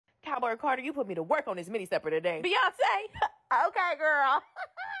Cowboy Carter, you put me to work on this mini stepper today. Beyoncé, okay, girl.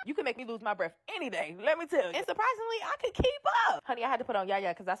 You can make me lose my breath any day, let me tell you. And surprisingly, I could keep up. Honey, I had to put on Yaya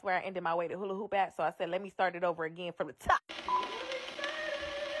because that's where I ended my way to hula hoop at. So I said, let me start it over again from the top.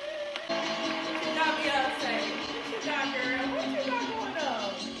 Now, Beyonce, what you got, girl? What you got going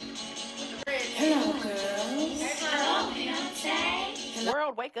on? Hello, girls. Hey, girl. Hello, Beyonce.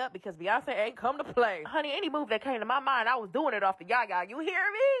 World, wake up, because Beyonce ain't come to play. Honey, any move that came to my mind, I was doing it off the Yaya. You hear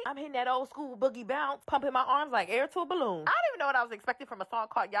me? I'm hitting that old school boogie bounce, pumping my arms like air to a balloon. I don't even know what I was expecting from a song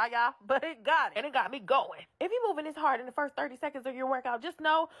called Yaya, but it got it, and it got me going. If you're moving this hard in the first 30 seconds of your workout, just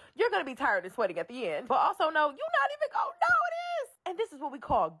know you're going to be tired and sweating at the end. But also know you're not even going to know it is. And this is what we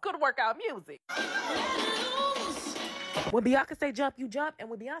call good workout music. When Beyonce say jump, you jump. And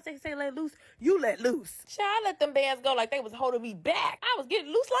when Beyonce say let loose, you let loose. Child, I let them bands go like they was holding me back. I was getting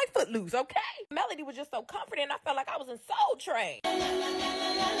loose like Footloose, okay? Melody was just so comforting. I felt like I was in Soul Train.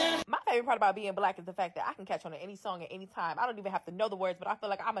 My favorite part about being black is the fact that I can catch on to any song at any time. I don't even have to know the words, but I feel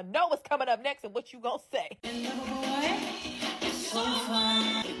like I'm going to know what's coming up next and what you going to say.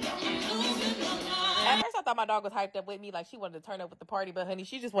 At first, I thought my dog was hyped up with me, like she wanted to turn up with the party, but honey,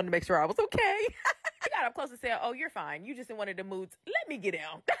 she just wanted to make sure I was okay. She got up close and said, oh, you're fine. You just in one of the moods. Let me get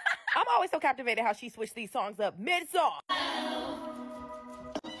down. I'm always so captivated how she switched these songs up mid-song.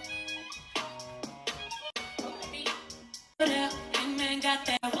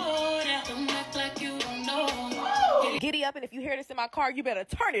 Giddy up, and if you hear this in my car, you better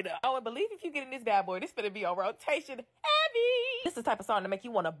turn it up. Oh, and believe if you get in this bad boy, this better be on rotation heavy. This is the type of song to make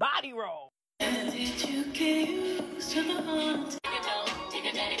you want to body roll.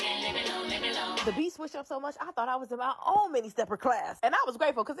 The beat switched up so much, I thought I was in my own mini stepper class. And I was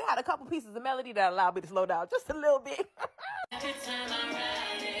grateful because it had a couple pieces of melody that allowed me to slow down just a little bit.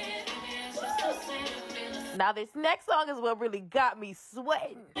 Now this next song is what really got me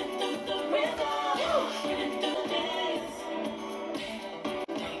sweating.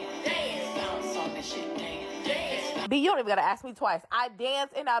 B, you don't even gotta ask me twice. I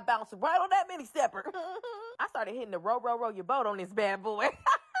danced and I bounced right on that mini stepper. I started hitting the row your boat on this bad boy.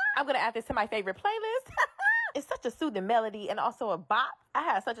 I'm gonna add this to my favorite playlist. It's such a soothing melody and also a bop. I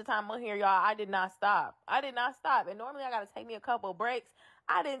had such a time on here, y'all. I did not stop. And normally I gotta take me a couple breaks.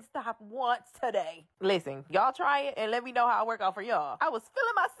 I didn't stop once today. Listen, y'all try it and let me know how it worked out for y'all. I was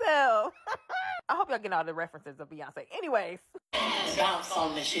feeling myself. I hope y'all getting all the references of Beyonce. Anyways. Bounce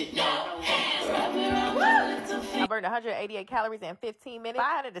on the shit now. I burned 188 calories in 15 minutes.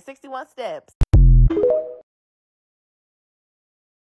 561 steps.